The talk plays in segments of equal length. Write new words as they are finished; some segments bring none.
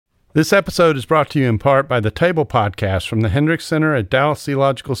This episode is brought to you in part by the Table Podcast from the Hendricks Center at Dallas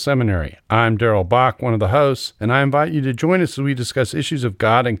Theological Seminary. I'm Darrell Bach, one of the hosts, and I invite you to join us as we discuss issues of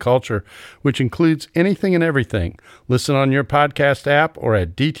God and culture, which includes anything and everything. Listen on your podcast app or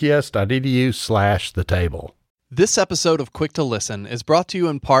at dts.edu/thetable. This episode of Quick to Listen is brought to you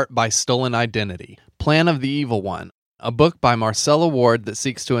in part by Stolen Identity, Plan of the Evil One, a book by Marcella Ward that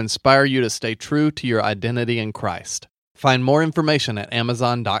seeks to inspire you to stay true to your identity in Christ. Find more information at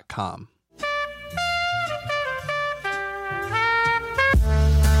Amazon.com.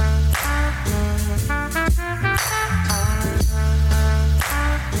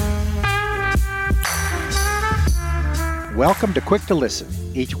 Welcome to Quick to Listen.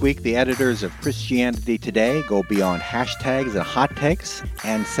 Each week, the editors of Christianity Today go beyond hashtags and hot takes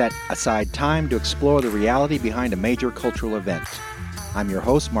and set aside time to explore the reality behind a major cultural event. I'm your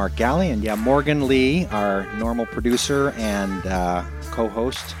host, Mark Galley, and Morgan Lee, our normal producer and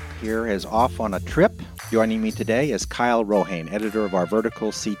co-host here, is off on a trip. Joining me today is Kyle Rohane, editor of our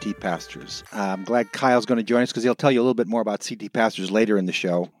Vertical CT Pastors. I'm glad Kyle's going to join us because he'll tell you a little bit more about CT Pastors later in the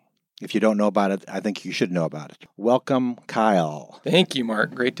show. If you don't know about it, I think you should know about it. Welcome, Kyle. Thank you,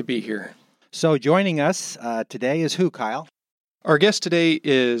 Mark. Great to be here. So joining us today is who, Kyle? Our guest today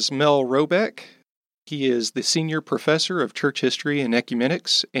is Mel Robeck. He is the Senior Professor of Church History and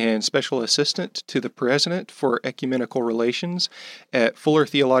Ecumenics and Special Assistant to the President for Ecumenical Relations at Fuller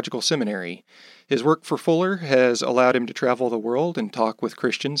Theological Seminary. His work for Fuller has allowed him to travel the world and talk with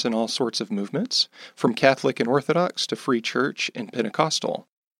Christians in all sorts of movements, from Catholic and Orthodox to Free Church and Pentecostal.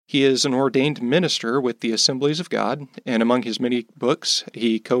 He is an ordained minister with the Assemblies of God, and among his many books,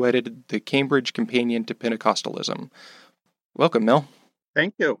 he co-edited the Cambridge Companion to Pentecostalism. Welcome, Mel.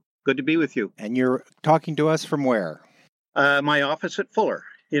 Thank you. Good to be with you. And you're talking to us from where? My office at Fuller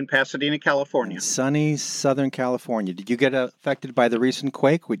in Pasadena, California. In sunny Southern California. Did you get affected by the recent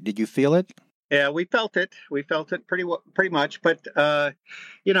quake? Did you feel it? Yeah, we felt it. We felt it pretty much. But,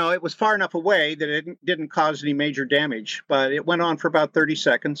 it was far enough away that it didn't cause any major damage. But it went on for about 30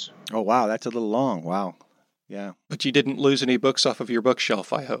 seconds. Oh, wow. That's a little long. Wow. Yeah. But you didn't lose any books off of your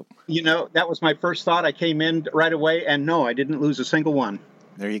bookshelf, I hope. That was my first thought. I came in right away, and no, I didn't lose a single one.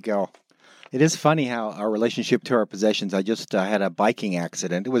 There you go. It is funny how our relationship to our possessions. I just had a biking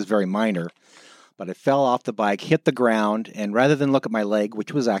accident. It was very minor, but I fell off the bike, hit the ground, and rather than look at my leg,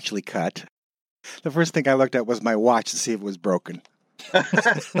 which was actually cut, the first thing I looked at was my watch to see if it was broken.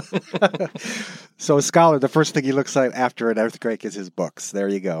 So a scholar, the first thing he looks at after an earthquake is his books. There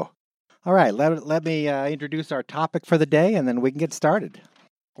you go. All right, let me introduce our topic for the day, and then we can get started.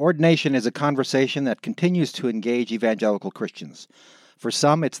 Ordination is a conversation that continues to engage evangelical Christians. For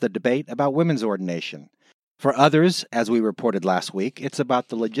some, it's the debate about women's ordination. For others, as we reported last week, it's about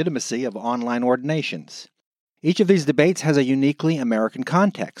the legitimacy of online ordinations. Each of these debates has a uniquely American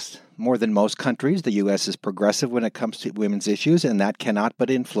context. More than most countries, the U.S. is progressive when it comes to women's issues, and that cannot but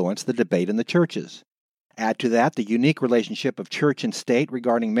influence the debate in the churches. Add to that the unique relationship of church and state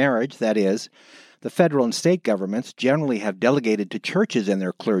regarding marriage, that is, the federal and state governments generally have delegated to churches and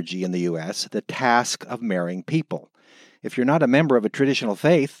their clergy in the U.S. the task of marrying people. If you're not a member of a traditional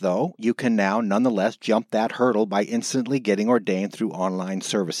faith, though, you can now nonetheless jump that hurdle by instantly getting ordained through online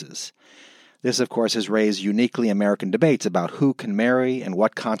services. This, of course, has raised uniquely American debates about who can marry and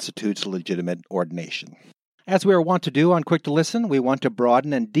what constitutes legitimate ordination. As we are wont to do on Quick to Listen, we want to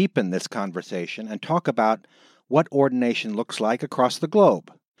broaden and deepen this conversation and talk about what ordination looks like across the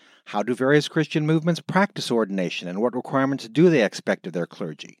globe. How do various Christian movements practice ordination, and what requirements do they expect of their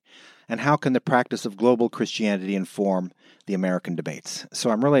clergy? And how can the practice of global Christianity inform the American debates? So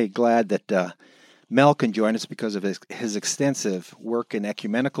I'm really glad that Mel can join us because of his extensive work in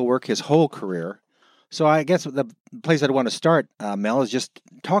ecumenical work, his whole career. So I guess the place I'd want to start, Mel, is just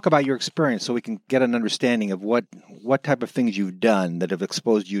talk about your experience so we can get an understanding of what type of things you've done that have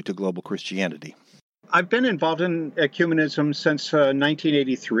exposed you to global Christianity. I've been involved in ecumenism since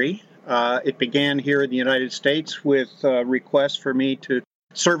 1983. It began here in the United States with requests for me to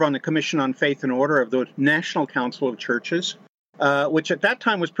serve on the Commission on Faith and Order of the National Council of Churches, which at that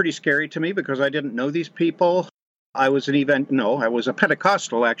time was pretty scary to me because I didn't know these people. I was a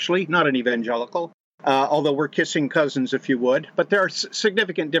Pentecostal, actually, not an evangelical, although we're kissing cousins, if you would. But there are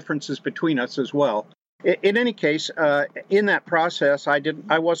significant differences between us as well. In any case, in that process,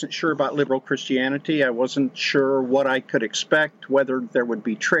 I wasn't sure about liberal Christianity. I wasn't sure what I could expect, whether there would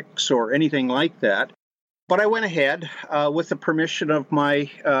be tricks or anything like that. But I went ahead with the permission of my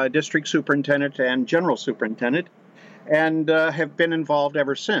district superintendent and general superintendent, and have been involved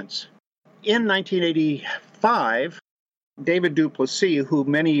ever since. In 1985, David Duplessis, who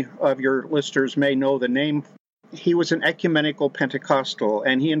many of your listeners may know the name he was an ecumenical Pentecostal,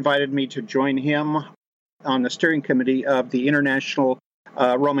 and he invited me to join him on the steering committee of the International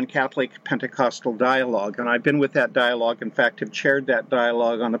Roman Catholic Pentecostal Dialogue. And I've been with that dialogue. In fact, have chaired that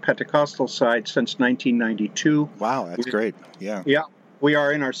dialogue on the Pentecostal side since 1992. Wow, that's great. Yeah. Yeah. We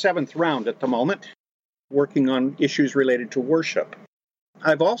are in our 7th round at the moment, working on issues related to worship.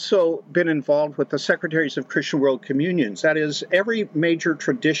 I've also been involved with the Secretaries of Christian World Communions. That is, every major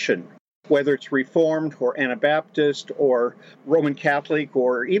tradition, whether it's Reformed or Anabaptist or Roman Catholic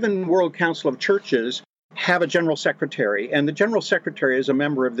or even World Council of Churches, have a general secretary. And the general secretary is a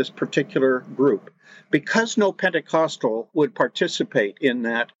member of this particular group. Because no Pentecostal would participate in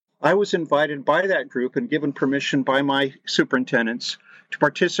that, I was invited by that group and given permission by my superintendents to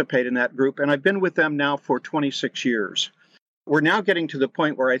participate in that group. And I've been with them now for 26 years. We're now getting to the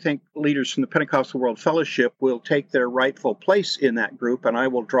point where I think leaders from the Pentecostal World Fellowship will take their rightful place in that group, and I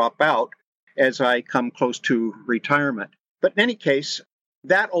will drop out as I come close to retirement. But in any case,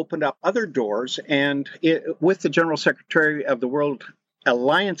 that opened up other doors, and with the General Secretary of the World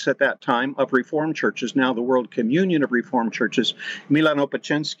Alliance at that time of Reformed Churches, now the World Communion of Reformed Churches, Milan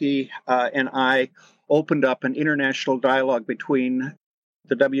Opacensky and I opened up an international dialogue between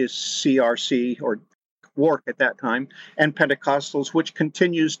the WCRC, or WARC at that time, and Pentecostals, which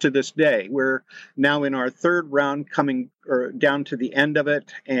continues to this day. We're now in our 3rd round, coming down to the end of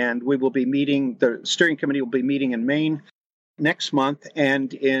it, and we will be meeting, the steering committee will be meeting in Maine next month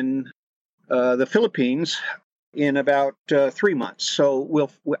and in the Philippines in about 3 months. So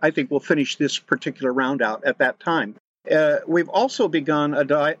I think we'll finish this particular round out at that time. We've also begun a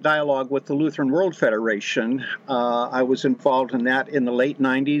dialogue with the Lutheran World Federation. I was involved in that in the late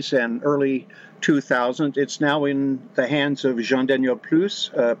 90s and early 2000s. It's now in the hands of Jean-Daniel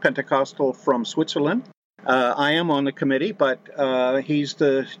Plus, Pentecostal from Switzerland. I am on the committee, but he's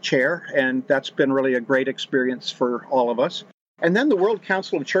the chair, and that's been really a great experience for all of us. And then the World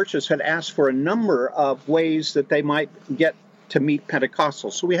Council of Churches had asked for a number of ways that they might get to meet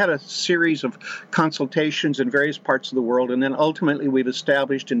Pentecostals. So we had a series of consultations in various parts of the world, and then ultimately we've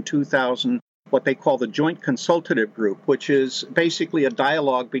established in 2000 what they call the Joint Consultative Group, which is basically a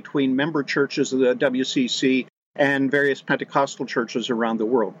dialogue between member churches of the WCC and various Pentecostal churches around the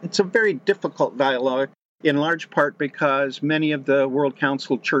world. It's a very difficult dialogue, in large part because many of the World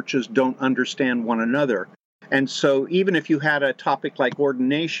Council churches don't understand one another. And so even if you had a topic like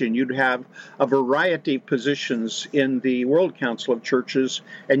ordination, you'd have a variety of positions in the World Council of Churches,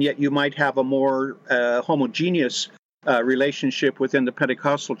 and yet you might have a more homogeneous relationship within the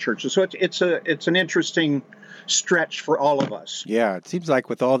Pentecostal churches. So it's an interesting stretch for all of us. Yeah, it seems like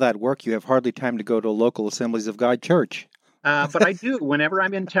with all that work, you have hardly time to go to a local Assemblies of God church. But I do whenever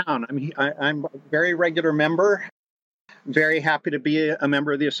I'm in town. I'm a very regular member. Very happy to be a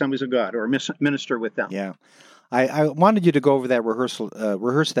member of the Assemblies of God or minister with them. Yeah. I wanted you to go over that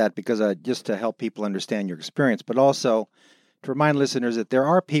rehearse that because just to help people understand your experience, but also to remind listeners that there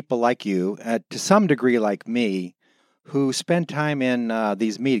are people like you, to some degree like me, who spend time in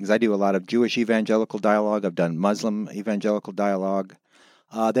these meetings. I do a lot of Jewish evangelical dialogue. I've done Muslim evangelical dialogue.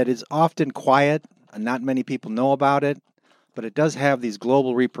 That is often quiet. Not many people know about it, but it does have these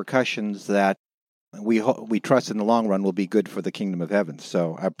global repercussions that we trust in the long run will be good for the kingdom of heaven.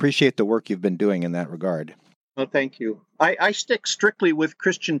 So I appreciate the work you've been doing in that regard. Well, thank you. I stick strictly with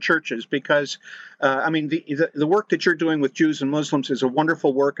Christian churches because, the work that you're doing with Jews and Muslims is a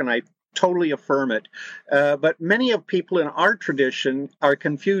wonderful work, and I totally affirm it. But many of people in our tradition are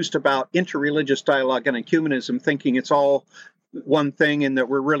confused about interreligious dialogue and ecumenism, thinking it's all one thing and that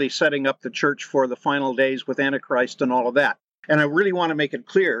we're really setting up the church for the final days with Antichrist and all of that. And I really want to make it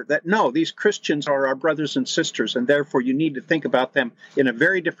clear that, no, these Christians are our brothers and sisters, and therefore you need to think about them in a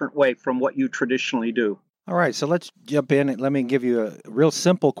very different way from what you traditionally do. All right, so let's jump in. Let me give you a real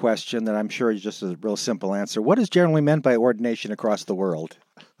simple question that I'm sure is just a real simple answer. What is generally meant by ordination across the world?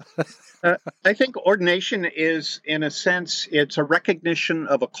 I think ordination is, in a sense, it's a recognition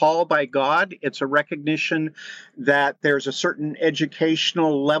of a call by God. It's a recognition that there's a certain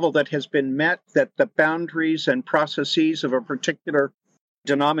educational level that has been met, that the boundaries and processes of a particular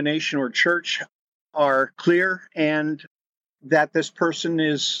denomination or church are clear, and that this person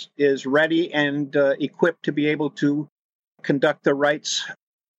is ready and equipped to be able to conduct the rites,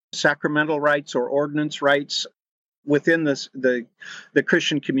 sacramental rites or ordinance rites within the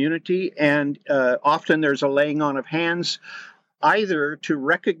Christian community. And often there's a laying on of hands, either to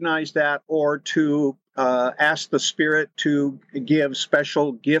recognize that or to ask the Spirit to give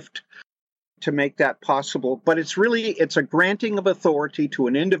special gift to make that possible. But it's a granting of authority to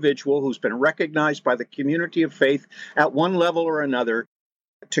an individual who's been recognized by the community of faith at one level or another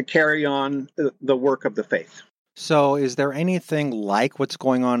to carry on the work of the faith. So is there anything like what's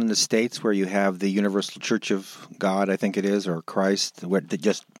going on in the States where you have the Universal Church of God, I think it is, or Christ, where that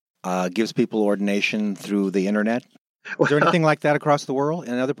just gives people ordination through the internet? Is there anything like that across the world,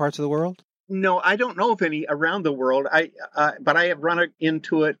 in other parts of the world? No, I don't know of any around the world. But I have run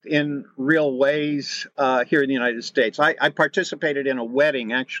into it in real ways here in the United States. I participated in a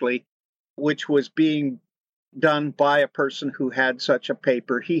wedding, actually, which was being done by a person who had such a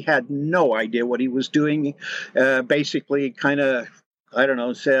paper. He had no idea what he was doing. Basically, kind of, I don't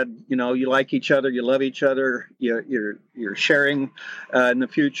know, said, you like each other, you love each other, you're sharing in the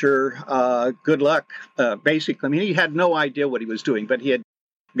future. Good luck. Basically, I mean, he had no idea what he was doing, but he had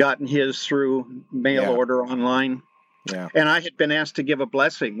gotten his through mail order online. Yeah. And I had been asked to give a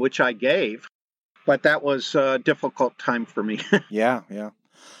blessing, which I gave, but that was a difficult time for me. Yeah.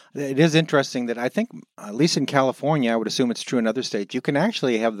 It is interesting that I think, at least in California, I would assume it's true in other states, you can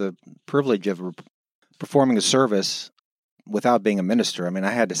actually have the privilege of performing a service without being a minister. I mean,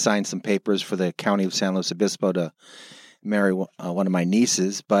 I had to sign some papers for the county of San Luis Obispo to marry one of my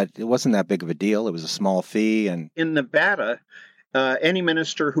nieces, but it wasn't that big of a deal. It was a small fee. And in Nevada, any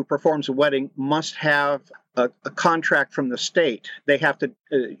minister who performs a wedding must have a contract from the state. They have to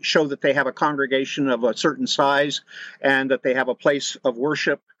show that they have a congregation of a certain size and that they have a place of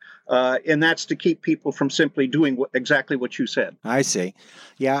worship. And that's to keep people from simply doing exactly what you said. I see.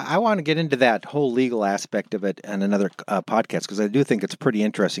 Yeah, I want to get into that whole legal aspect of it in another podcast because I do think it's pretty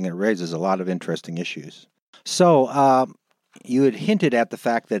interesting. It raises a lot of interesting issues. So you had hinted at the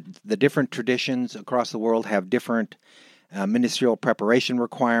fact that the different traditions across the world have different ministerial preparation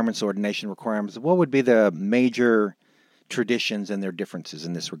requirements, ordination requirements. What would be the major traditions and their differences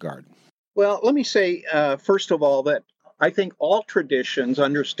in this regard? Well, let me say, first of all, that I think all traditions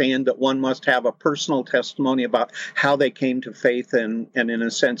understand that one must have a personal testimony about how they came to faith and in a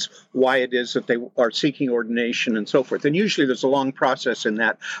sense, why it is that they are seeking ordination and so forth. And usually there's a long process in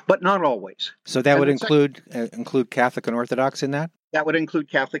that, but not always. So that would include Catholic and Orthodox in that? That would include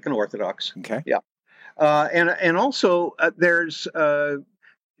Catholic and Orthodox. Okay. Yeah. And also there's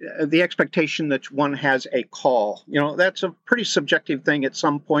the expectation that one has a call. That's a pretty subjective thing at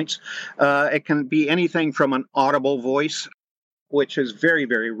some points. It can be anything from an audible voice, which is very,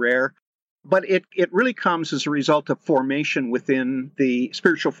 very rare. But it really comes as a result of formation within the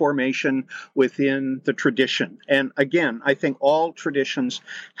spiritual formation within the tradition. And again, I think all traditions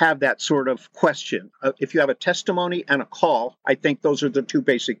have that sort of question. If you have a testimony and a call, I think those are the two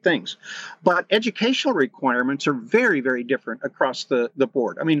basic things. But educational requirements are very, very different across the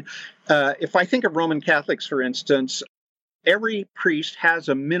board. I mean, if I think of Roman Catholics, for instance, every priest has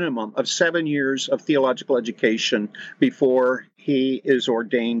a minimum of 7 years of theological education before he is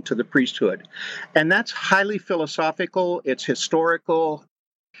ordained to the priesthood. And that's highly philosophical, it's historical,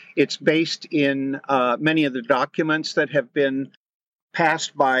 it's based in many of the documents that have been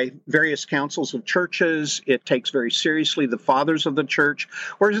passed by various councils of churches. It takes very seriously the fathers of the church,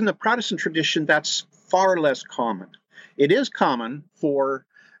 whereas in the Protestant tradition, that's far less common. It is common for,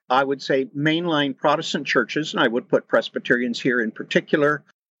 I would say, mainline Protestant churches, and I would put Presbyterians here in particular,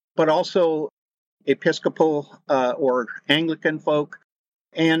 but also Episcopal or Anglican folk,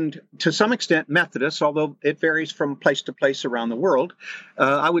 and to some extent Methodists, although it varies from place to place around the world.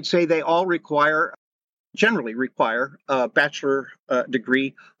 I would say they all generally require a bachelor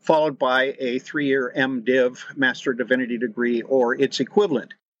degree followed by a 3-year MDiv, Master of Divinity degree, or its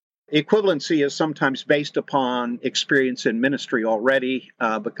equivalent. Equivalency is sometimes based upon experience in ministry already,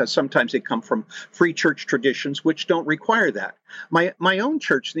 because sometimes they come from free church traditions, which don't require that. My own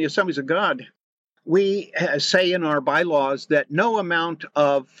church, the Assemblies of God, we say in our bylaws that no amount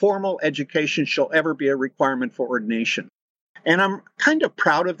of formal education shall ever be a requirement for ordination. And I'm kind of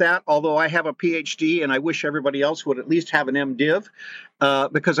proud of that, although I have a PhD, and I wish everybody else would at least have an MDiv,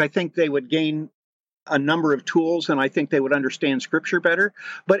 because I think they would gain a number of tools, and I think they would understand Scripture better.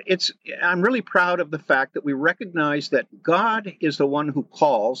 But I'm really proud of the fact that we recognize that God is the one who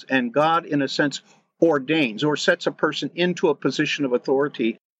calls, and God, in a sense, ordains or sets a person into a position of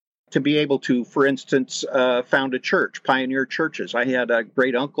authority to be able to, for instance, found a church, pioneer churches. I had a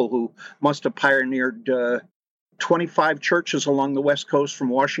great uncle who must have pioneered 25 churches along the West Coast from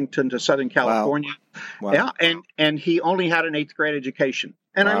Washington to Southern California. Wow. Yeah, and he only had an 8th grade education.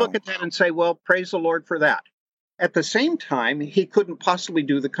 And I look at that and say, well, praise the Lord for that. At the same time, he couldn't possibly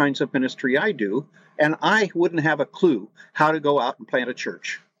do the kinds of ministry I do, and I wouldn't have a clue how to go out and plant a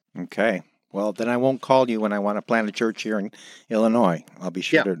church. Okay. Well, then I won't call you when I want to plant a church here in Illinois. I'll be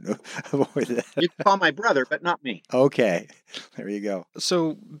sure to avoid that. You can call my brother, but not me. Okay. There you go.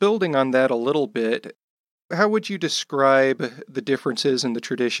 So building on that a little bit, How would you describe the differences in the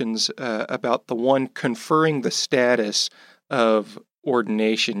traditions about the one conferring the status of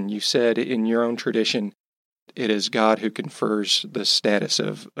ordination? You said in your own tradition, it is God who confers the status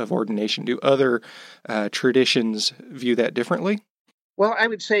of ordination. Do other traditions view that differently? Well, I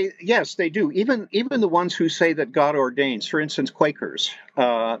would say yes, they do. Even the ones who say that God ordains, for instance, Quakers,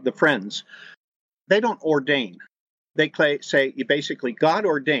 the Friends, they don't ordain. They say basically God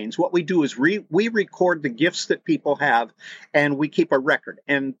ordains. What we do is we record the gifts that people have, and we keep a record.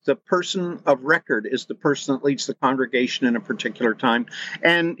 And the person of record is the person that leads the congregation in a particular time.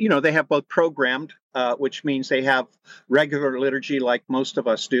 And, they have both programmed, which means they have regular liturgy like most of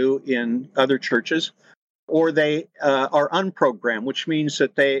us do in other churches, or they are unprogrammed, which means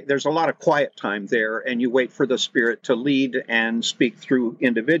that there's a lot of quiet time there, and you wait for the Spirit to lead and speak through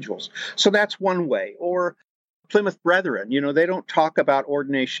individuals. So that's one way. Or Plymouth Brethren, they don't talk about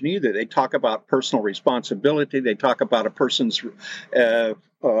ordination either. They talk about personal responsibility. They talk about a person's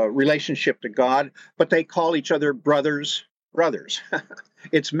relationship to God, but they call each other brothers.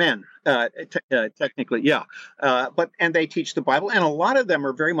 It's men, technically, yeah. And they teach the Bible, and a lot of them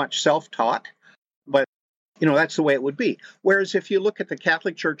are very much self-taught, but that's the way it would be. Whereas if you look at the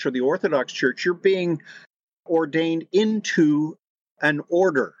Catholic Church or the Orthodox Church, you're being ordained into an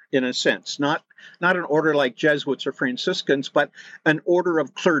order, in a sense, not an order like Jesuits or Franciscans, but an order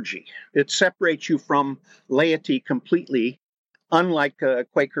of clergy. It separates you from laity completely, unlike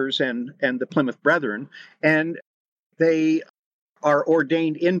Quakers and the Plymouth Brethren, and they are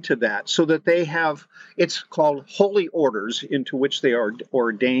ordained into that so that they have, it's called holy orders into which they are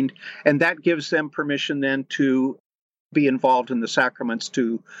ordained, and that gives them permission then to be involved in the sacraments,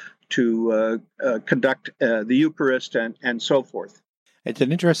 to conduct the Eucharist and so forth. It's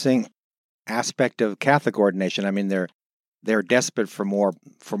an interesting aspect of Catholic ordination. I mean, they're desperate for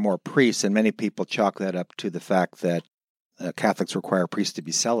more priests, and many people chalk that up to the fact that Catholics require priests to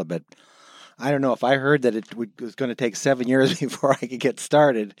be celibate. I don't know, if I heard that it was going to take 7 years before I could get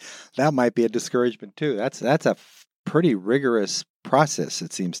started, that might be a discouragement too. That's a pretty rigorous process,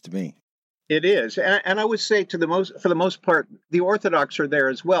 it seems to me. It is, and I would say for the most part, the Orthodox are there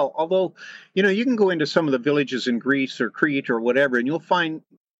as well. Although, you can go into some of the villages in Greece or Crete or whatever, and you'll find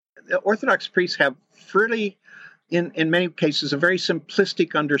the Orthodox priests have fairly, in many cases, a very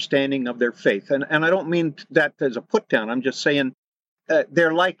simplistic understanding of their faith. And I don't mean that as a put down. I'm just saying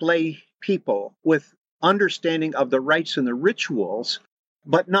they're like lay people with understanding of the rites and the rituals,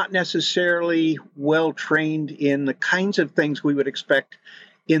 but not necessarily well trained in the kinds of things we would expect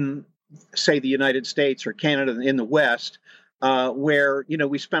in, say, the United States or Canada in the West, where,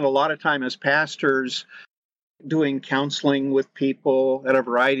 we spend a lot of time as pastors doing counseling with people at a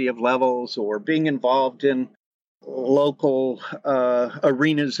variety of levels or being involved in local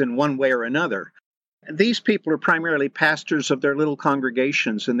arenas in one way or another. These people are primarily pastors of their little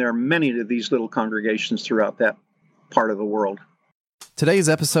congregations, and there are many of these little congregations throughout that part of the world. Today's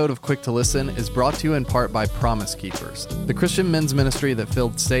episode of Quick to Listen is brought to you in part by Promise Keepers. The Christian men's ministry that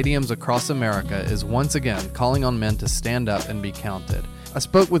filled stadiums across America is once again calling on men to stand up and be counted. I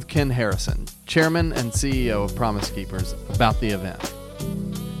spoke with Ken Harrison, chairman and CEO of Promise Keepers, about the event.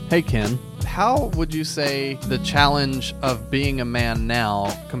 Hey Ken, how would you say the challenge of being a man now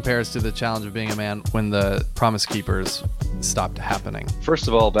compares to the challenge of being a man when the Promise Keepers stopped happening? First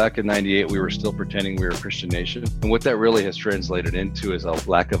of all, back in 98, we were still pretending we were a Christian nation. And what that really has translated into is a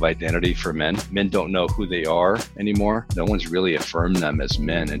lack of identity for men. Men don't know who they are anymore. No one's really affirmed them as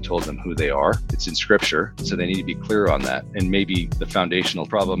men and told them who they are. It's in Scripture, so they need to be clear on that. And maybe the foundational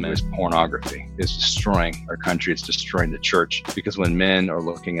problem is pornography. It's destroying our country. It's destroying the church. Because when men are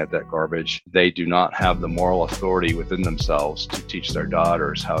looking at that garbage, they do not have the moral authority within themselves to teach their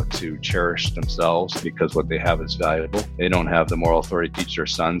daughters how to cherish themselves because what they have is valuable. They don't have the moral authority to teach their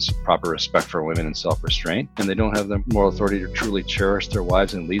sons proper respect for women and self-restraint. And they don't have the moral authority to truly cherish their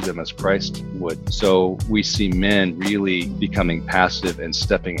wives and lead them as Christ would. So we see men really becoming passive and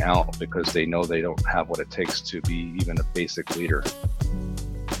stepping out because they know they don't have what it takes to be even a basic leader.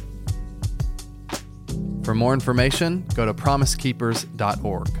 For more information, go to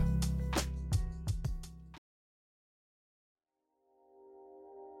promisekeepers.org.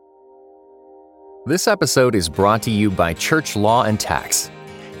 This episode is brought to you by Church Law and Tax.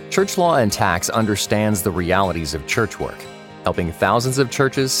 Church Law and Tax understands the realities of church work, helping thousands of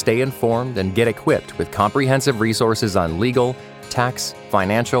churches stay informed and get equipped with comprehensive resources on legal, tax,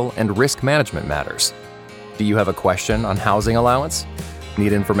 financial, and risk management matters. Do you have a question on housing allowance?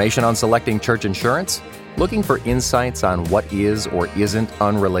 Need information on selecting church insurance? Looking for insights on what is or isn't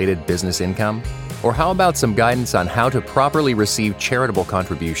unrelated business income? Or how about some guidance on how to properly receive charitable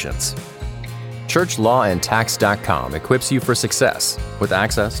contributions? ChurchLawAndTax.com equips you for success with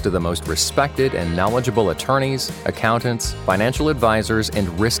access to the most respected and knowledgeable attorneys, accountants, financial advisors,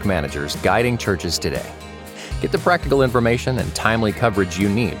 and risk managers guiding churches today. Get the practical information and timely coverage you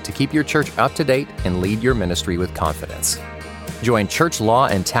need to keep your church up to date and lead your ministry with confidence. Join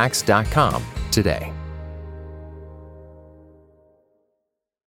ChurchLawAndTax.com today.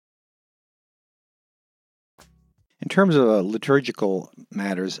 In terms of liturgical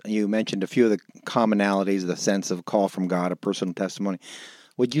matters, you mentioned a few of the commonalities, the sense of call from God, a personal testimony.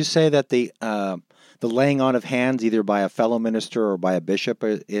 Would you say that the laying on of hands, either by a fellow minister or by a bishop,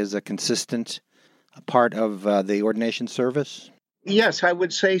 is a consistent part of the ordination service? Yes, I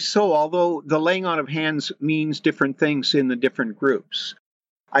would say so, although the laying on of hands means different things in the different groups.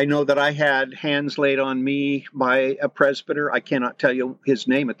 I know that I had hands laid on me by a presbyter. I cannot tell you his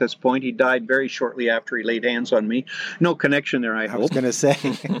name at this point. He died very shortly after he laid hands on me. No connection there, I hope. I was going to say.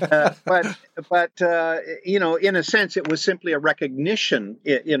 But in a sense, it was simply a recognition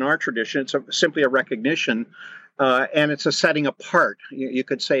in our tradition. It's simply a recognition, and it's a setting apart. You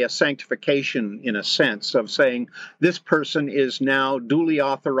could say a sanctification in a sense of saying this person is now duly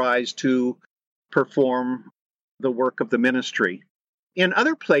authorized to perform the work of the ministry. In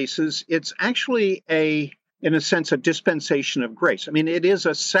other places, it's actually in a sense, a dispensation of grace. I mean, it is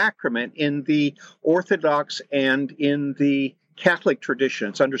a sacrament in the Orthodox and in the Catholic tradition.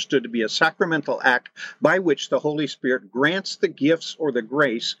 It's understood to be a sacramental act by which the Holy Spirit grants the gifts or the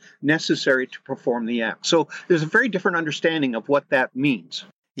grace necessary to perform the act. So there's a very different understanding of what that means.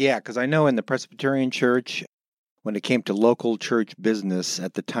 Yeah, because I know in the Presbyterian Church, when it came to local church business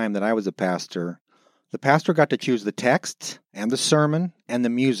at the time that I was a pastor, the pastor got to choose the text and the sermon and the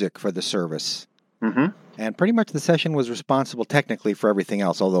music for the service. Mm-hmm. And pretty much the session was responsible technically for everything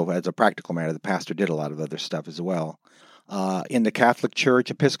else, although as a practical matter, the pastor did a lot of other stuff as well. In the Catholic Church,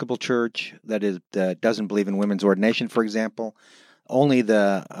 Episcopal Church, that doesn't believe in women's ordination, for example, only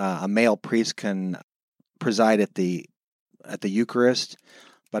a male priest can preside at the Eucharist.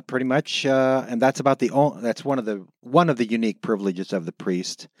 But pretty much, and that's one of the unique privileges of the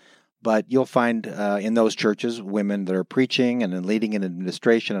priest. But you'll find in those churches women that are preaching and leading in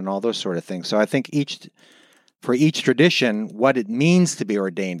administration and all those sort of things. So I think for each tradition, what it means to be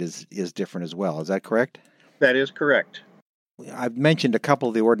ordained is different as well. Is that correct? That is correct. I've mentioned a couple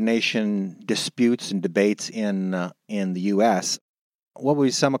of the ordination disputes and debates in the U.S. What would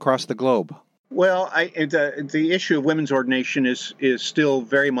be some across the globe? Well, the issue of women's ordination is still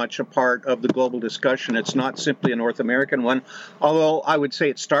very much a part of the global discussion. It's not simply a North American one, although I would say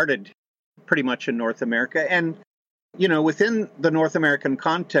it started pretty much in North America. And, within the North American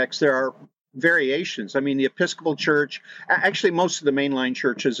context, there are variations. I mean, the Episcopal Church, actually most of the mainline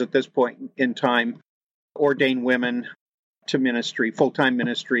churches at this point in time ordain women to ministry, full-time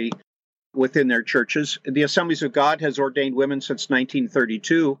ministry within their churches. The Assemblies of God has ordained women since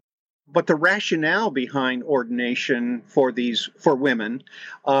 1932. But the rationale behind ordination for women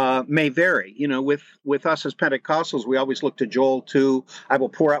may vary. With us as Pentecostals, we always look to Joel 2, I will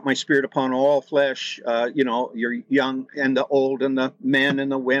pour out my spirit upon all flesh, your young and the old and the men and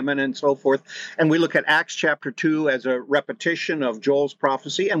the women and so forth. And we look at Acts chapter 2 as a repetition of Joel's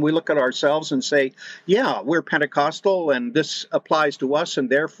prophecy. And we look at ourselves and say, yeah, we're Pentecostal and this applies to us. And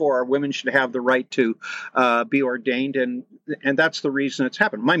therefore, our women should have the right to be ordained. And that's the reason it's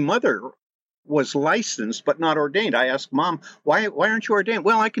happened. My mother was licensed but not ordained. I asked Mom, why aren't you ordained?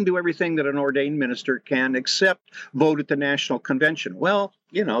 Well, I can do everything that an ordained minister can except vote at the National Convention. Well,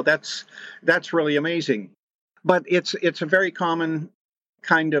 that's really amazing. But it's a very common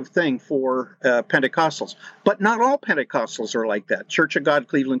kind of thing for Pentecostals. But not all Pentecostals are like that. Church of God,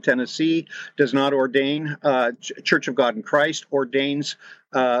 Cleveland, Tennessee does not ordain. Church of God in Christ ordains,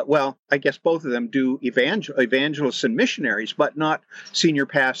 I guess both of them do evangelists and missionaries, but not senior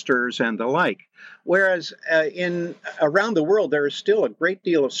pastors and the like. Whereas around the world, there is still a great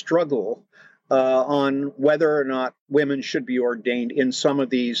deal of struggle on whether or not women should be ordained in some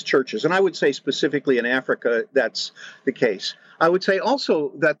of these churches. And I would say specifically in Africa, that's the case. I would say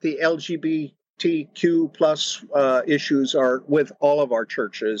also that the LGBTQ plus issues are with all of our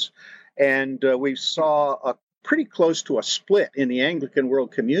churches. And we saw pretty close to a split in the Anglican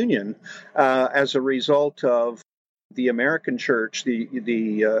World Communion as a result of the American church,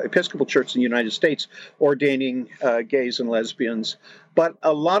 the Episcopal Church in the United States, ordaining gays and lesbians. But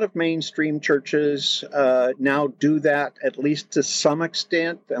a lot of mainstream churches now do that, at least to some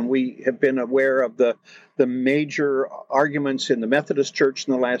extent, and we have been aware of the major arguments in the Methodist Church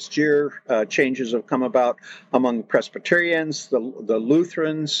in the last year. Changes have come about among Presbyterians, the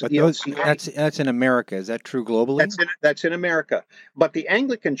Lutherans. But that's in America. Is that true globally? That's in America. But the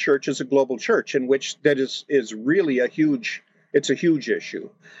Anglican Church is a global church in which that is really a huge issue.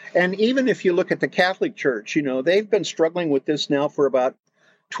 And even if you look at the Catholic Church, they've been struggling with this now for about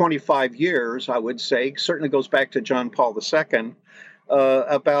 25 years, I would say. Certainly goes back to John Paul II,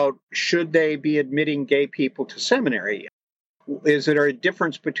 about should they be admitting gay people to seminary? Is there a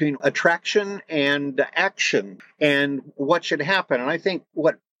difference between attraction and action? And what should happen? And I think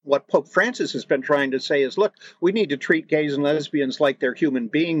what Pope Francis has been trying to say is, look, we need to treat gays and lesbians like they're human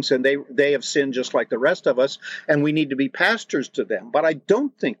beings, and they have sinned just like the rest of us, and we need to be pastors to them. But I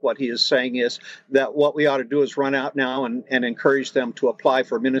don't think what he is saying is that what we ought to do is run out now and encourage them to apply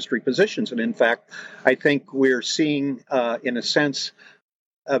for ministry positions. And in fact, I think we're seeing, in a sense,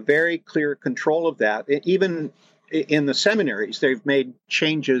 a very clear control of that. Even in the seminaries, they've made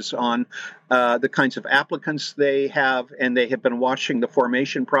changes on the kinds of applicants they have, and they have been watching the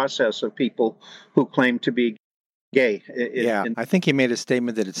formation process of people who claim to be gay. I think he made a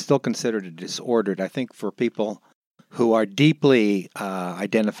statement that it's still considered a disordered. I think for people who are deeply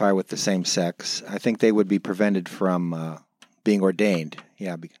identify with the same sex, I think they would be prevented from being ordained.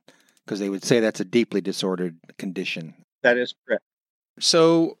 Yeah, because they would say that's a deeply disordered condition. That is correct.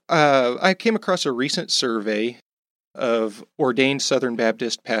 So I came across a recent survey of ordained Southern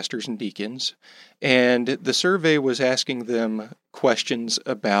Baptist pastors and deacons, and the survey was asking them questions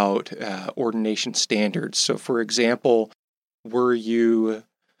about ordination standards. So, for example, were you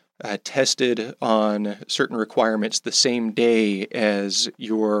tested on certain requirements the same day as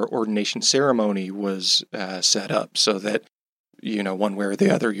your ordination ceremony was set up, so that one way or the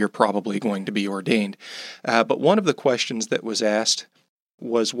other, you're probably going to be ordained. But one of the questions that was asked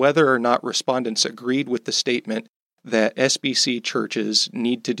was whether or not respondents agreed with the statement that SBC churches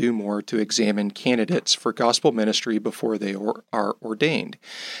need to do more to examine candidates for gospel ministry before they are ordained.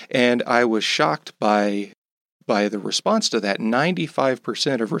 And I was shocked by the response to that.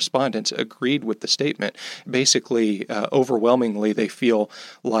 95% of respondents agreed with the statement. Basically, overwhelmingly, they feel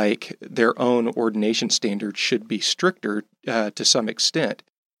like their own ordination standards should be stricter to some extent,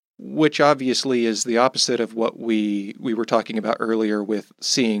 which obviously is the opposite of what we were talking about earlier with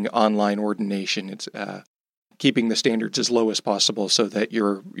seeing online ordination. It's keeping the standards as low as possible so that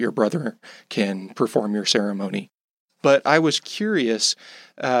your brother can perform your ceremony. But I was curious,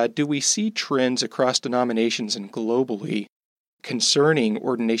 do we see trends across denominations and globally concerning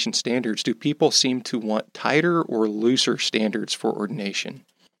ordination standards? Do people seem to want tighter or looser standards for ordination?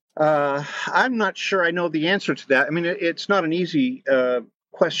 I'm not sure I know the answer to that. I mean, it's not an easy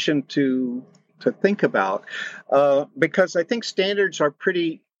question to think about because I think standards are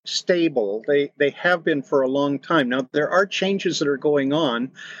pretty stable. They have been for a long time. Now, there are changes that are going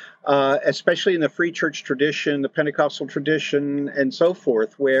on, especially in the free church tradition, the Pentecostal tradition, and so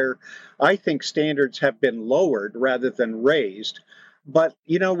forth, where I think standards have been lowered rather than raised. But,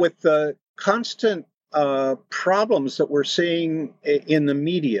 with the constant problems that we're seeing in the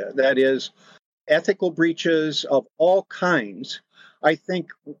media, that is, ethical breaches of all kinds, I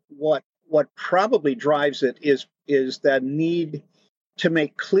think what probably drives it is that need to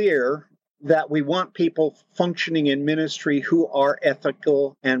make clear that we want people functioning in ministry who are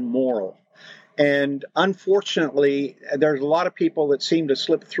ethical and moral. And unfortunately, there's a lot of people that seem to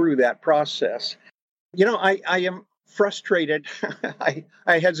slip through that process. I am frustrated. I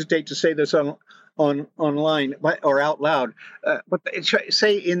hesitate to say this online or out loud, but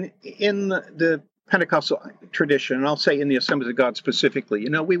say in the Pentecostal tradition, and I'll say in the Assemblies of God specifically,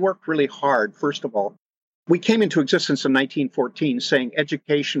 we worked really hard, first of all. We came into existence in 1914 saying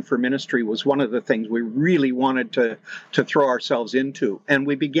education for ministry was one of the things we really wanted to throw ourselves into. And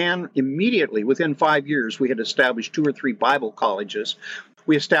we began immediately, within 5 years, we had established 2 or 3 Bible colleges.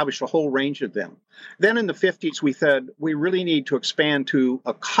 We established a whole range of them. Then in the 50s, we said we really need to expand to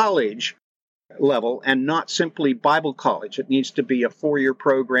a college level and not simply Bible college. It needs to be a 4-year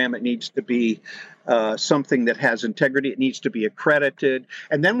program. It needs to be something that has integrity. It needs to be accredited.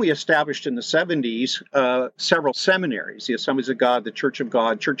 And then we established in the 70s several seminaries, the Assemblies of God, the Church of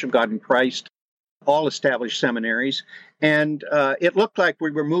God in Christ, all established seminaries. And it looked like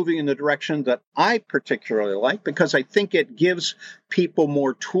we were moving in the direction that I particularly like, because I think it gives people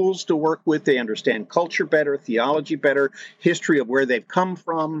more tools to work with. They understand culture better, theology better, history of where they've come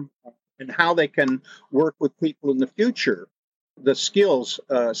from, and how they can work with people in the future, the skills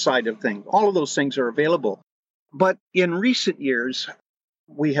side of things. All of those things are available. But in recent years,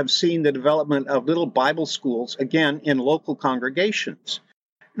 we have seen the development of little Bible schools, again, in local congregations.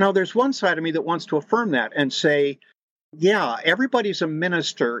 Now, there's one side of me that wants to affirm that and say, yeah, everybody's a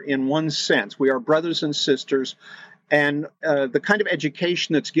minister in one sense. We are brothers and sisters. And the kind of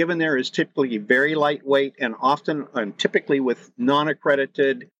education that's given there is typically very lightweight and often and typically with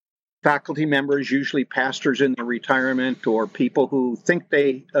non-accredited faculty members, usually pastors in their retirement or people who think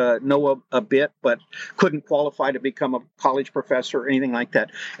they know a bit but couldn't qualify to become a college professor or anything like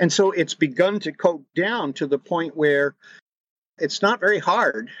that. And so it's begun to go down to the point where it's not very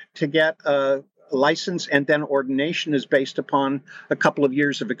hard to get a license, and then ordination is based upon a couple of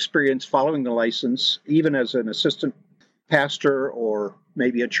years of experience following the license, even as an assistant pastor or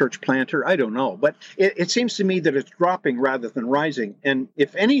maybe a church planter. I don't know. But it seems to me that it's dropping rather than rising. And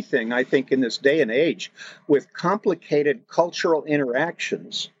if anything, I think in this day and age, with complicated cultural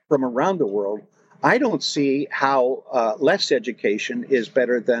interactions from around the world, I don't see how less education is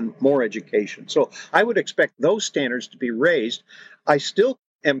better than more education. So I would expect those standards to be raised. I still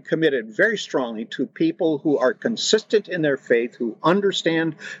am committed very strongly to people who are consistent in their faith, who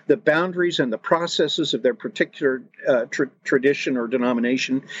understand the boundaries and the processes of their particular tradition or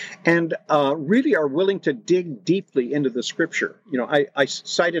denomination, and really are willing to dig deeply into the Scripture. You know, I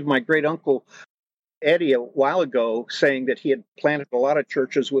cited my great uncle Eddie a while ago saying that he had planted a lot of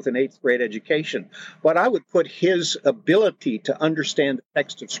churches with an 8th grade education, but I would put his ability to understand the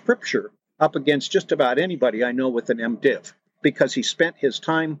text of Scripture up against just about anybody I know with an MDiv, because he spent his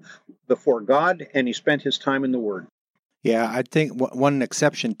time before God and he spent his time in the Word. Yeah, I think one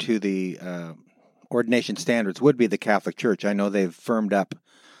exception to the ordination standards would be the Catholic Church. I know they've firmed up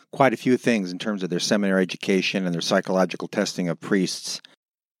quite a few things in terms of their seminary education and their psychological testing of priests,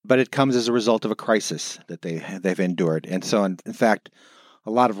 but it comes as a result of a crisis that they've endured. And so, in fact,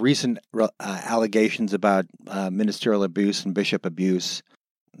 a lot of recent allegations about ministerial abuse and bishop abuse,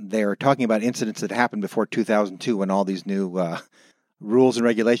 they're talking about incidents that happened before 2002 when all these new rules and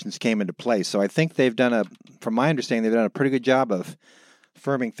regulations came into place. So I think from my understanding, they've done a pretty good job of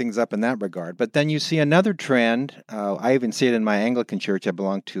firming things up in that regard. But then you see another trend. I even see it in my Anglican church. I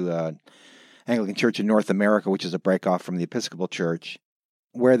belong to Anglican Church in North America, which is a breakoff from the Episcopal Church,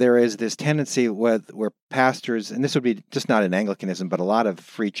 where there is this tendency where pastors, and this would be just not in Anglicanism, but a lot of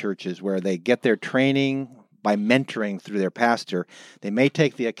free churches, where they get their training by mentoring through their pastor. They may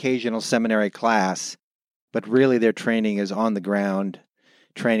take the occasional seminary class, but really their training is on the ground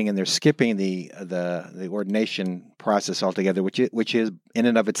training, and they're skipping the ordination process altogether, which is in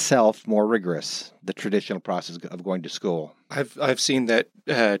and of itself more rigorous, the traditional process of going to school. I've seen that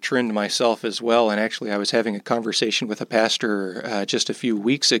trend myself as well, and actually I was having a conversation with a pastor just a few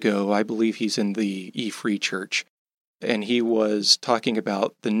weeks ago. I believe he's in the E-Free Church, and he was talking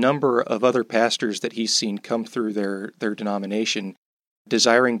about the number of other pastors that he's seen come through their denomination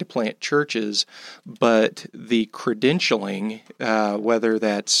desiring to plant churches, but the credentialing, whether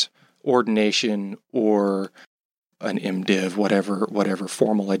that's ordination or an MDiv, whatever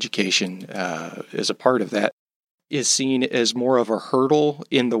formal education is a part of that, is seen as more of a hurdle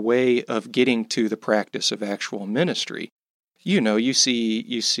in the way of getting to the practice of actual ministry. You know, you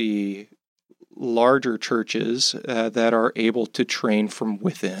see larger churches that are able to train from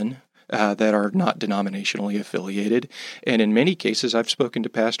within, that are not denominationally affiliated. And in many cases, I've spoken to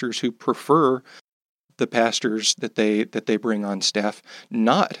pastors who prefer the pastors that they bring on staff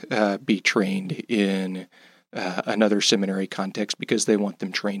not be trained in another seminary context, because they want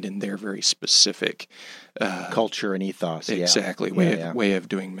them trained in their very specific culture and ethos. Exactly, way of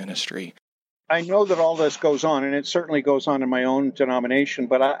doing ministry. I know that all this goes on, and it certainly goes on in my own denomination,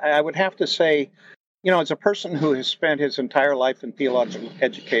 but I would have to say, you know, as a person who has spent his entire life in theological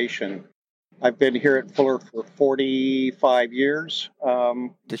education, I've been here at Fuller for 45 years.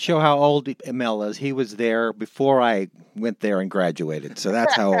 To show how old Mel is, he was there before I went there and graduated, so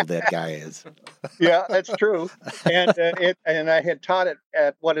that's how old that guy is. Yeah, that's true. And I had taught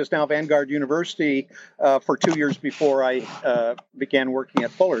at what is now Vanguard University for 2 years before I began working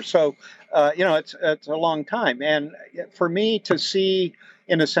at Fuller. So, you know, it's a long time. And for me to see,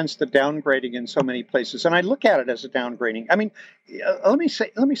 in a sense, the downgrading in so many places, and I look at it as a downgrading. I mean, let me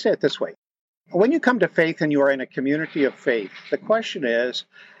say it this way. When you come to faith and you are in a community of faith, the question is,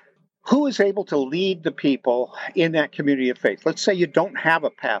 who is able to lead the people in that community of faith? Let's say you don't have a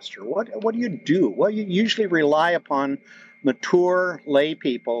pastor. What do you do? Well, you usually rely upon mature lay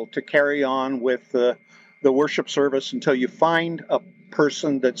people to carry on with the worship service until you find a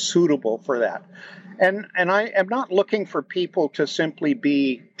person that's suitable for that. And I am not looking for people to simply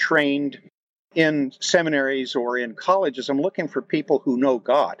be trained in seminaries or in colleges. I'm looking for people who know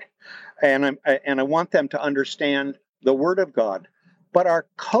God. And I want them to understand the Word of God, But our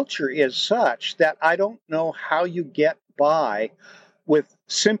culture is such that I don't know how you get by with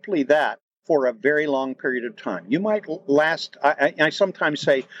simply that for a very long period of time. You might last, I sometimes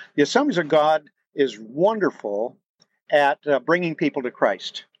say, the Assemblies of God is wonderful at bringing people to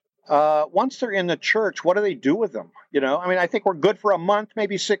Christ. Once they're in the church, what do they do with them? I think we're good for a month,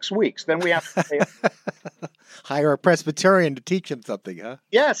 maybe 6 weeks. Then we have to hire a Presbyterian to teach them something, huh?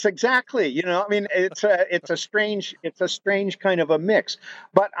 Yes, exactly. It's a strange kind of a mix.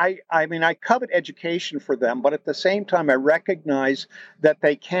 But I covet education for them, but at the same time, I recognize that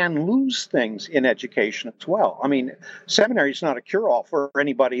they can lose things in education as well. Seminary is not a cure-all for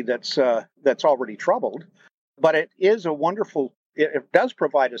anybody that's already troubled, but it is a wonderful. It does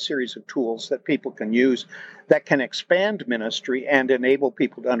provide a series of tools that people can use that can expand ministry and enable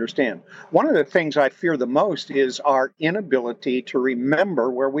people to understand. One of the things I fear the most is our inability to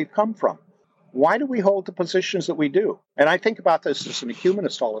remember where we've come from. Why do we hold the positions that we do? And I think about this as an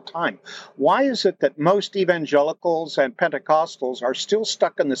ecumenist all the time. Why is it that most evangelicals and Pentecostals are still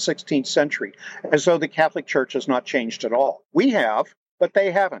stuck in the 16th century as though the Catholic Church has not changed at all? We have, but they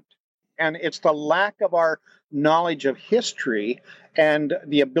haven't. And it's the lack of our knowledge of history and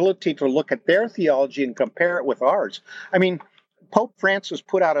the ability to look at their theology and compare it with ours. Pope Francis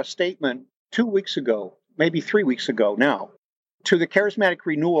put out a statement 2 weeks ago, maybe 3 weeks ago now, to the charismatic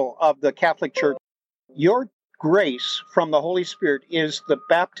renewal of the Catholic Church. Your grace from the Holy Spirit is the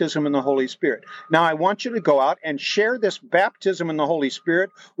baptism in the Holy Spirit. Now, I want you to go out and share this baptism in the Holy Spirit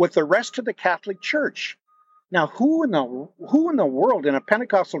with the rest of the Catholic Church. Now, who in the world in a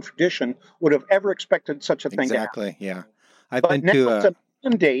Pentecostal tradition would have ever expected such a thing to happen? Exactly, yeah. It's a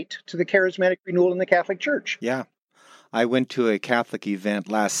mandate to the charismatic renewal in the Catholic Church. Yeah. I went to a Catholic event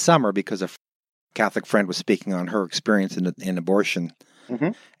last summer because a Catholic friend was speaking on her experience in abortion.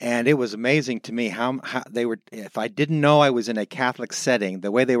 Mm-hmm. And it was amazing to me how they were, if I didn't know I was in a Catholic setting,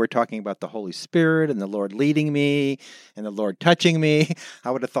 the way they were talking about the Holy Spirit and the Lord leading me and the Lord touching me,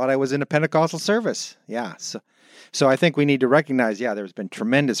 I would have thought I was in a Pentecostal service. Yeah. So I think we need to recognize, there's been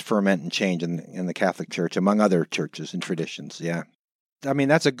tremendous ferment and change in the Catholic Church, among other churches and traditions. Yeah.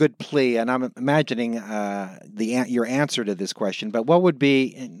 That's a good plea, and I'm imagining your answer to this question. But what would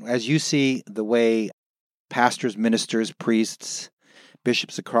be, as you see the way pastors, ministers, priests,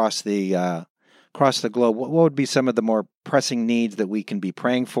 bishops across the globe, what would be some of the more pressing needs that we can be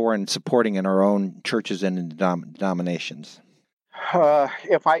praying for and supporting in our own churches and in denominations?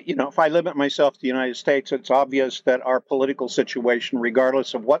 If I limit myself to the United States, it's obvious that our political situation,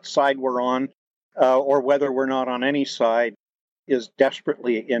 regardless of what side we're on or whether we're not on any side, is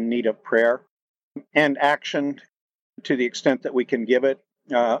desperately in need of prayer and action to the extent that we can give it.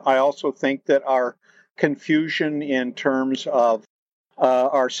 I also think that our confusion in terms of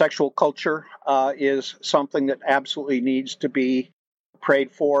our sexual culture is something that absolutely needs to be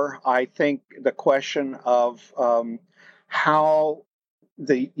prayed for. I think the question of how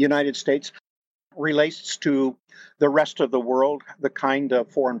the United States relates to the rest of the world, the kind of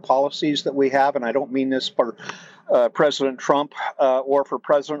foreign policies that we have, and I don't mean this for President Trump or for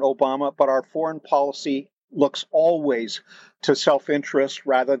President Obama, but our foreign policy looks always to self-interest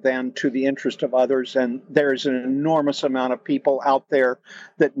rather than to the interest of others. And there's an enormous amount of people out there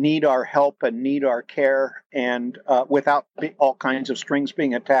that need our help and need our care, and without all kinds of strings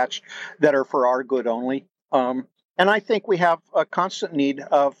being attached that are for our good only. And I think we have a constant need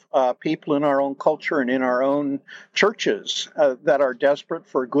of people in our own culture and in our own churches that are desperate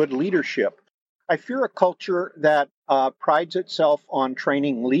for good leadership. I fear a culture that prides itself on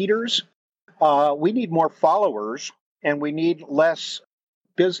training leaders. We need more followers, and we need less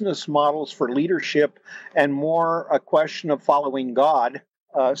business models for leadership and more a question of following God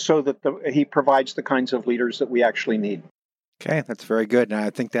so that He provides the kinds of leaders that we actually need. Okay, that's very good. And I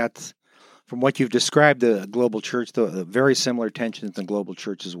think that's, from what you've described, the global church, the very similar tensions in the global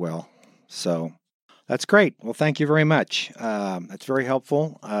church as well. So that's great. Well, thank you very much. That's very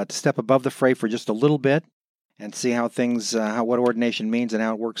helpful to step above the fray for just a little bit and see how things, what ordination means and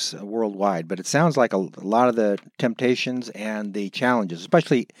how it works worldwide. But it sounds like a lot of the temptations and the challenges,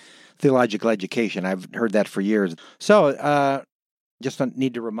 especially theological education. I've heard that for years. So just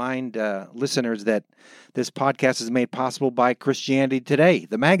need to remind listeners that this podcast is made possible by Christianity Today,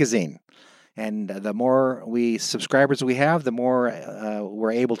 the magazine. And the more subscribers we have, the more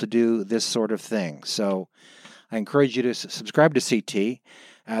we're able to do this sort of thing. So I encourage you to subscribe to CT.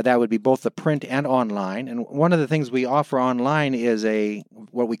 That would be both the print and online. And one of the things we offer online is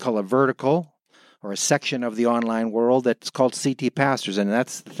what we call a vertical, or a section of the online world that's called CT Pastors. And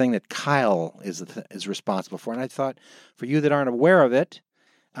that's the thing that Kyle is responsible for. And I thought, for you that aren't aware of it,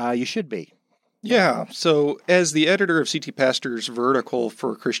 you should be. Yeah, so as the editor of CT Pastor's vertical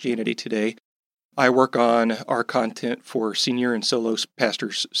for Christianity Today, I work on our content for senior and solo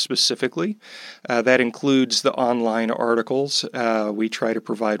pastors specifically. That includes the online articles. We try to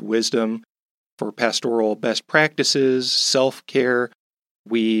provide wisdom for pastoral best practices, self-care.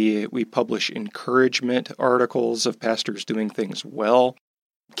 We publish encouragement articles of pastors doing things well,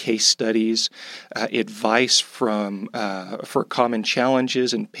 case studies, advice for common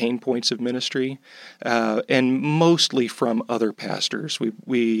challenges and pain points of ministry, and mostly from other pastors.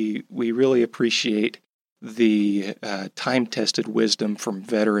 We really appreciate the time-tested wisdom from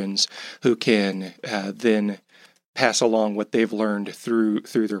veterans who can then pass along what they've learned through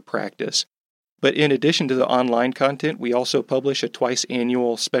their practice. But in addition to the online content, we also publish a twice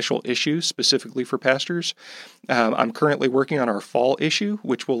annual special issue specifically for pastors. I'm currently working on our fall issue,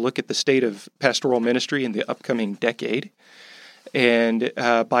 which will look at the state of pastoral ministry in the upcoming decade. And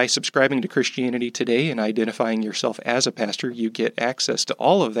by subscribing to Christianity Today and identifying yourself as a pastor, you get access to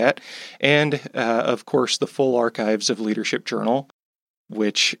all of that. And, of course, the full archives of Leadership Journal,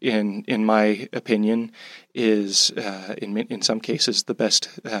 which, in my opinion, is, in some cases, the best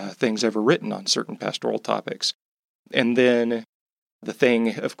things ever written on certain pastoral topics. And then the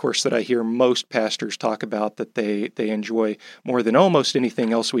thing, of course, that I hear most pastors talk about that they enjoy more than almost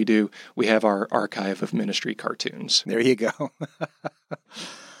anything else we do, we have our archive of ministry cartoons. There you go.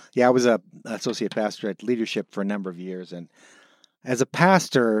 Yeah, I was an associate pastor at Leadership for a number of years, and as a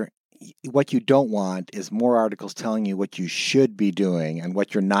pastor, what you don't want is more articles telling you what you should be doing and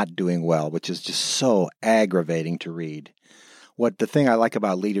what you're not doing well, which is just so aggravating to read. The thing I like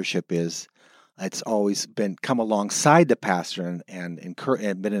about Leadership is it's always been come alongside the pastor and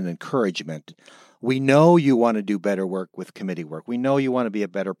been an encouragement. We know you want to do better work with committee work. We know you want to be a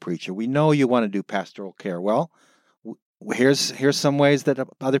better preacher. We know you want to do pastoral care. Well, here's some ways that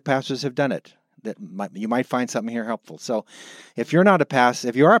other pastors have done it. You might find something here helpful. So if you're not a pastor,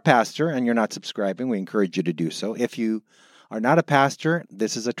 if you are a pastor and you're not subscribing, we encourage you to do so. If you are not a pastor,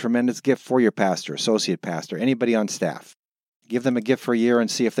 this is a tremendous gift for your pastor, associate pastor, anybody on staff. Give them a gift for a year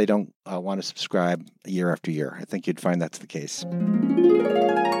and see if they don't want to subscribe year after year. I think you'd find that's the case.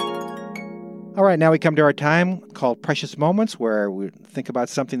 All right, now we come to our time called Precious Moments, where we think about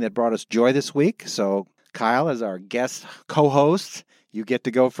something that brought us joy this week. So Kyle, as our guest co-host, you get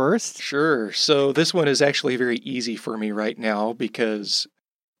to go first. Sure. So this one is actually very easy for me right now because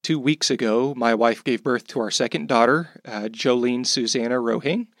 2 weeks ago, my wife gave birth to our second daughter, Jolene Susanna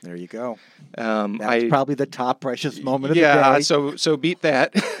Rohain. There you go. That's probably the top precious moment of the day. Yeah, so beat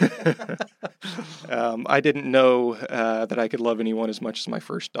that. I didn't know that I could love anyone as much as my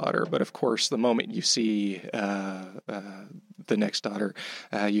first daughter, but of course, the moment you see the next daughter,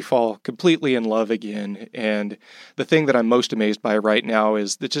 you fall completely in love again. And the thing that I'm most amazed by right now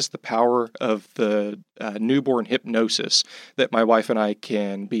is just the power of the newborn hypnosis that my wife and I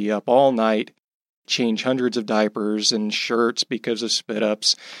can be up all night, change hundreds of diapers and shirts because of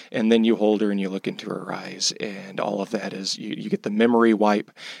spit-ups, and then you hold her and you look into her eyes, and all of that is, you get the memory wipe,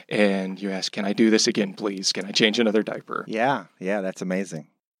 and you ask, can I do this again, please? Can I change another diaper? Yeah, that's amazing.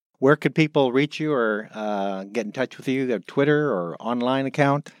 Where could people reach you or get in touch with you? Their Twitter or online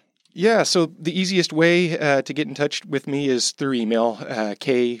account? Yeah, so the easiest way to get in touch with me is through email,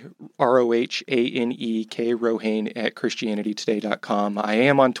 krohanek@christianitytoday.com. I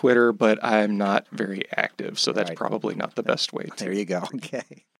am on Twitter, but I'm not very active, so that's probably not the best way to. There you go.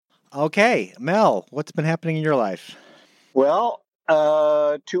 Okay, Mel, what's been happening in your life? Well,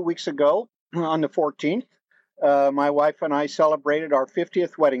 2 weeks ago, on the 14th, my wife and I celebrated our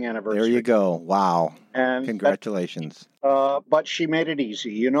 50th wedding anniversary. There you go. Wow. And congratulations. But she made it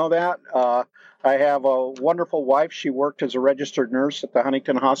easy. You know that? I have a wonderful wife. She worked as a registered nurse at the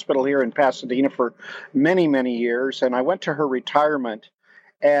Huntington Hospital here in Pasadena for many, many years. And I went to her retirement,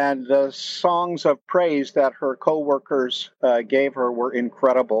 and the songs of praise that her coworkers gave her were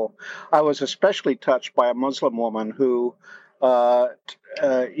incredible. I was especially touched by a Muslim woman who had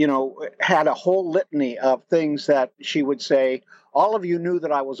a whole litany of things that she would say. All of you knew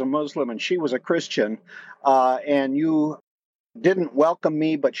that I was a Muslim and she was a Christian, and you didn't welcome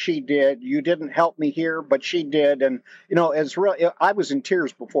me, but she did. You didn't help me here, but she did. And, it's real. I was in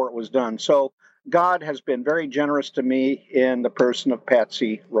tears before it was done. So God has been very generous to me in the person of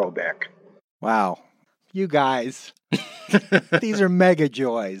Patsy Robeck. Wow. You guys, these are mega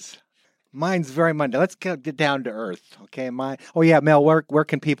joys. Mine's very Monday. Let's get down to earth, okay? Mel, where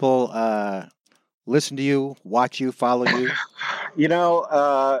can people listen to you, watch you, follow you?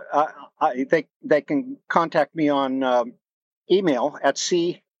 They can contact me on email at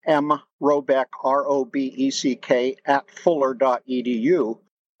cmrobeck, ROBECK, @fuller.edu.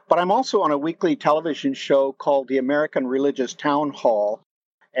 But I'm also on a weekly television show called The American Religious Town Hall,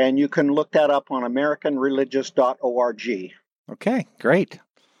 and you can look that up on americanreligious.org. Okay, great.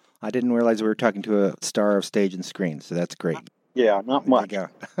 I didn't realize we were talking to a star of stage and screen, so that's great. Yeah, not much. There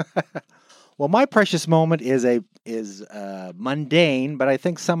you go. Well, my precious moment is mundane, but I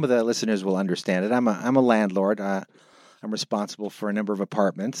think some of the listeners will understand it. I'm a landlord. I'm responsible for a number of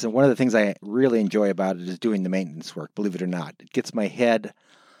apartments, and one of the things I really enjoy about it is doing the maintenance work. Believe it or not, it gets my head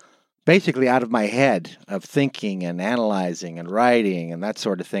basically out of my head of thinking and analyzing and writing and that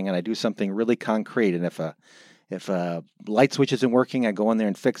sort of thing, and I do something really concrete. And if a light switch isn't working, I go in there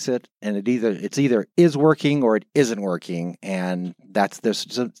and fix it, and it's either is working or it isn't working, and there's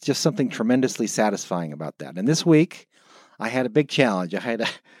just something tremendously satisfying about that. And this week, I had a big challenge. I had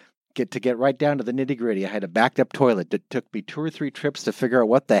to get right down to the nitty-gritty. I had a backed-up toilet. It took me 2 or 3 trips to figure out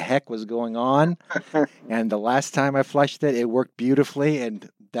what the heck was going on, and the last time I flushed it, it worked beautifully, and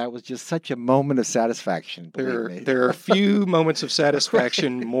that was just such a moment of satisfaction. There are few moments of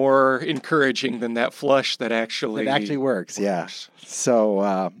satisfaction more encouraging than that flush that actually works. Yeah.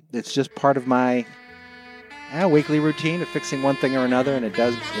 So it's just part of my weekly routine of fixing one thing or another, and it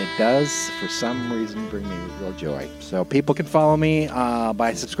does for some reason bring me real joy. So people can follow me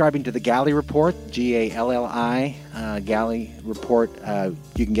by subscribing to the Galley Report, Galli, Galley Report.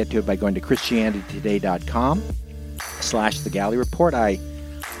 You can get to it by going to christianitytoday.com/the Galley Report.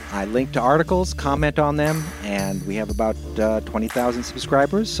 I link to articles, comment on them, and we have about 20,000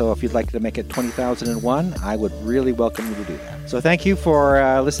 subscribers. So if you'd like to make it 20,001, I would really welcome you to do that. So thank you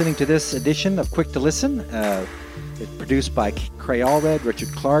for listening to this edition of Quick to Listen. It's produced by Cray Allred,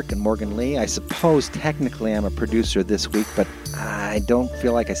 Richard Clark, and Morgan Lee. I suppose technically I'm a producer this week, but I don't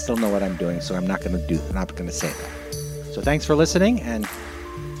feel like I still know what I'm doing, so I'm not going to say that. So thanks for listening, and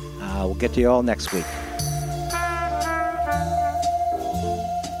we'll get to you all next week.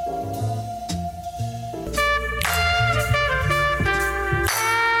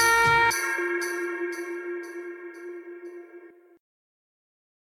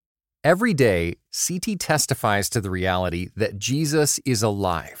 Every day, CT testifies to the reality that Jesus is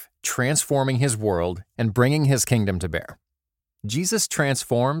alive, transforming his world and bringing his kingdom to bear. Jesus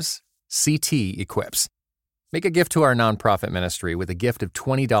transforms, CT equips. Make a gift to our nonprofit ministry with a gift of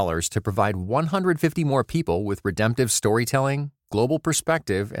 $20 to provide 150 more people with redemptive storytelling, global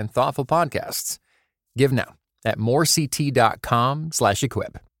perspective, and thoughtful podcasts. Give now at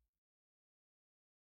morect.com/equip.